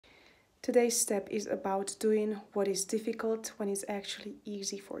Today's step is about doing what is difficult when it's actually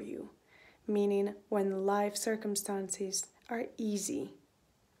easy for you, meaning when life circumstances are easy.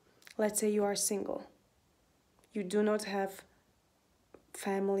 Let's say you are single. You do not have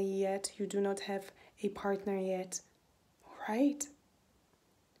family yet, you do not have a partner yet, right?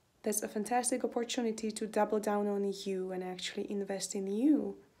 That's a fantastic opportunity to double down on you and actually invest in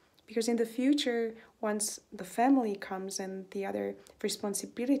you. Because in the future, once the family comes and the other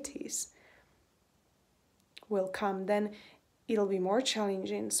responsibilities will come, then it'll be more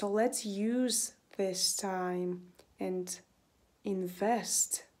challenging. So let's use this time and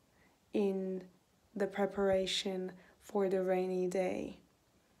invest in the preparation for the rainy day.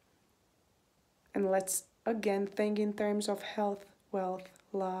 And let's again think in terms of health, wealth,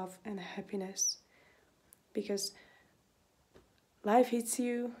 love, and happiness. Because life hits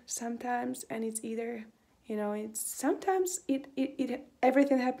you sometimes, and it's either, it's sometimes it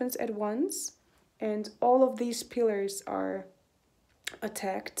everything happens at once, and all of these pillars are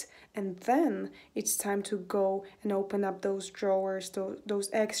attacked, and then it's time to go and open up those drawers, those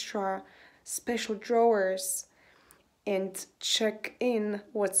extra special drawers, and check in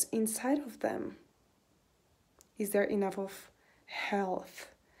what's inside of them. Is there enough of health?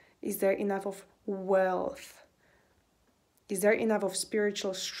 Is there enough of wealth? Is there enough of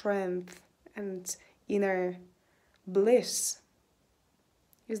spiritual strength and inner bliss?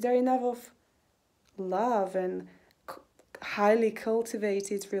 Is there enough of love and highly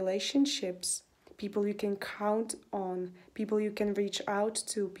cultivated relationships? People you can count on, people you can reach out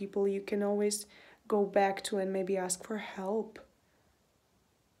to, people you can always go back to and maybe ask for help.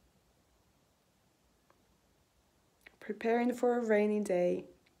 Preparing for a rainy day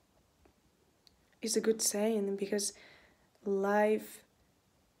is a good saying, because life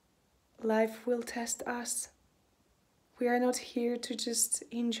will test us. We are not here to just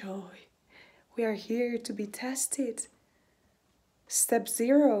enjoy. We are here to be tested. Step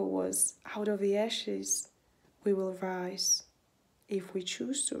 0 was out of the ashes we will rise, if we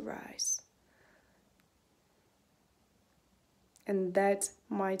choose to rise. And that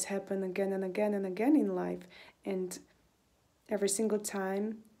might happen again and again and again in life. And every single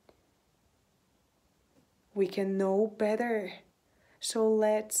time we can know better. So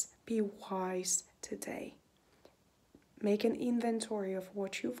let's be wise today. Make an inventory of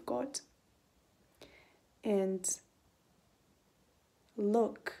what you've got and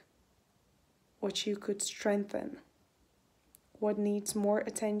look what you could strengthen. What needs more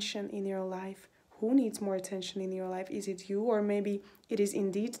attention in your life? Who needs more attention in your life? Is it you, or maybe it is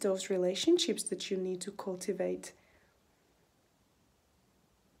indeed those relationships that you need to cultivate?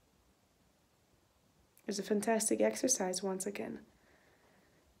 It's a fantastic exercise once again.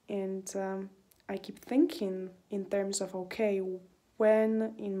 And I keep thinking in terms of, okay,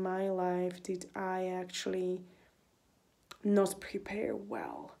 when in my life did I actually not prepare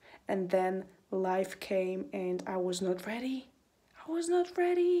well? And then life came and I was not ready. I was not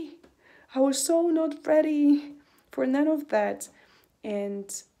ready. I was so not ready for none of that.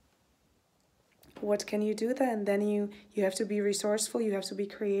 And what can you do then? Then you have to be resourceful, you have to be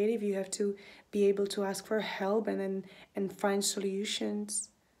creative, you have to be able to ask for help and find solutions.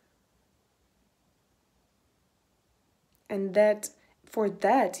 And for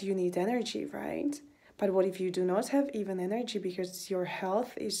that you need energy, right? But what if you do not have even energy because your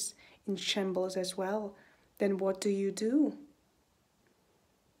health is in shambles as well? Then what do? You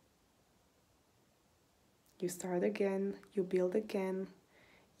start again, you build again,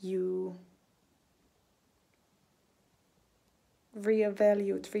 you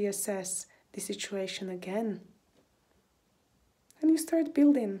reassess the situation again. And you start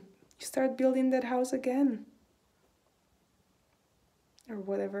building that house again. Or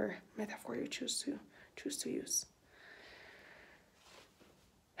whatever metaphor you choose to use.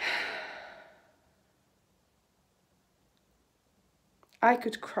 I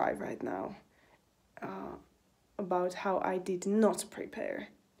could cry right now about how I did not prepare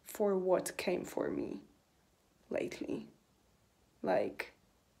for what came for me lately.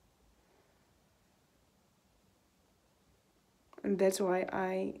 And that's why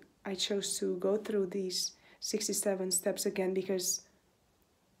I chose to go through these 67 steps again, because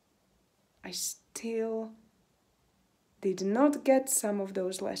I still did not get some of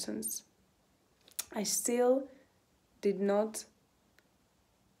those lessons. I still did not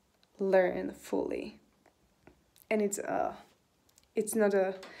learn fully. And it's not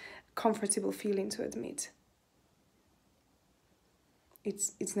a comfortable feeling to admit.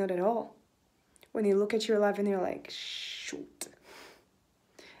 It's not at all. When you look at your life and you're like, shoot,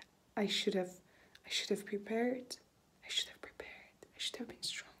 I should have prepared. I should have been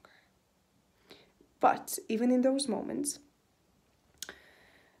stronger. But even in those moments,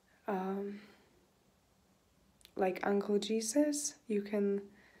 like Uncle G says, you can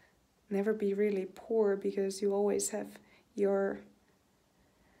never be really poor because you always have your,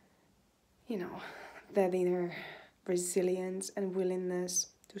 that inner resilience and willingness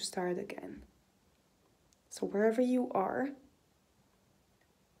to start again. So wherever you are,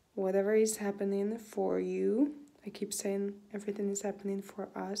 whatever is happening for you, I keep saying everything is happening for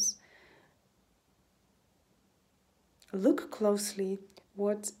us. Look closely,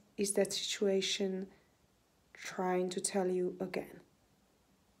 what is that situation trying to tell you again?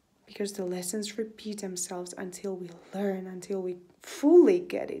 Because the lessons repeat themselves until we learn, until we fully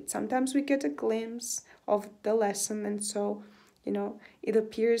get it. Sometimes we get a glimpse of the lesson, and so, it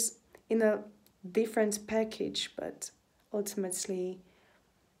appears in a different package, but ultimately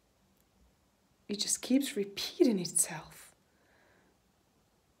it just keeps repeating itself.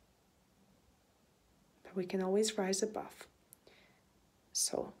 But we can always rise above.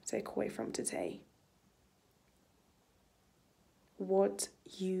 So, take away from today what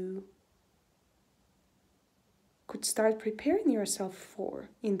you could start preparing yourself for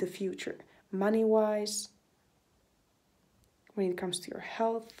in the future, money-wise, when it comes to your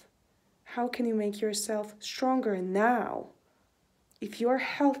health. How can you make yourself stronger now? If you are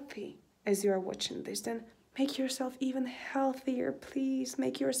healthy as you are watching this, then make yourself even healthier, please.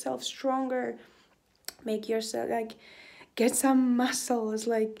 Make yourself stronger. Make yourself, get some muscles,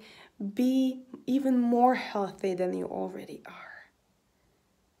 be even more healthy than you already are.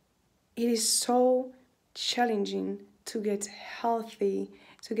 It is so challenging to get healthy,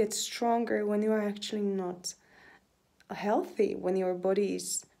 to get stronger when you are actually not healthy, when your body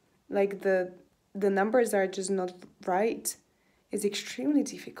is the numbers are just not right. It's extremely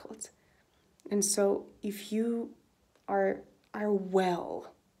difficult. And so if you are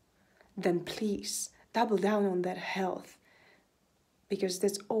well, then please double down on that health, because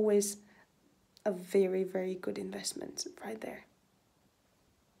that's always a very, very good investment right there.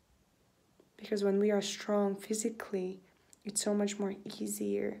 Because when we are strong physically, it's so much more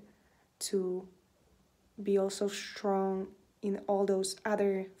easier to be also strong in all those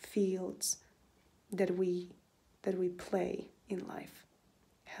other fields that we play in life.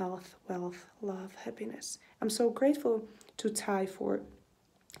 Health, wealth, love, happiness. I'm so grateful to Ty for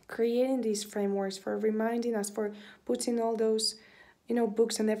creating these frameworks, for reminding us, for putting all those,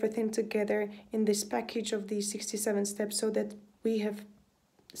 books and everything together in this package of these 67 steps, so that we have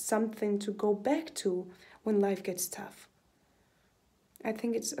something to go back to when life gets tough. I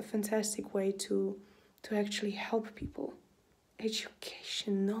think it's a fantastic way to actually help people.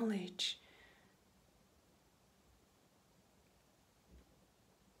 Education, knowledge,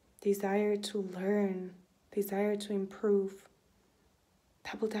 desire to learn, desire to improve.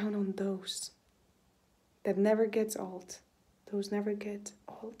 Double down on those. That never gets old. Those never get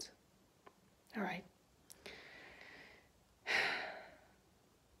old. All right.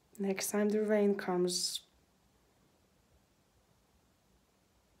 Next time the rain comes,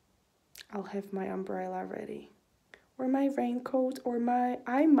 I'll have my umbrella ready. Or my raincoat, or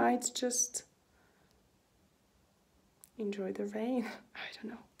I might just enjoy the rain. I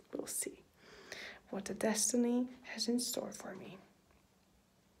don't know. We'll see what the destiny has in store for me.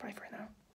 Bye for now.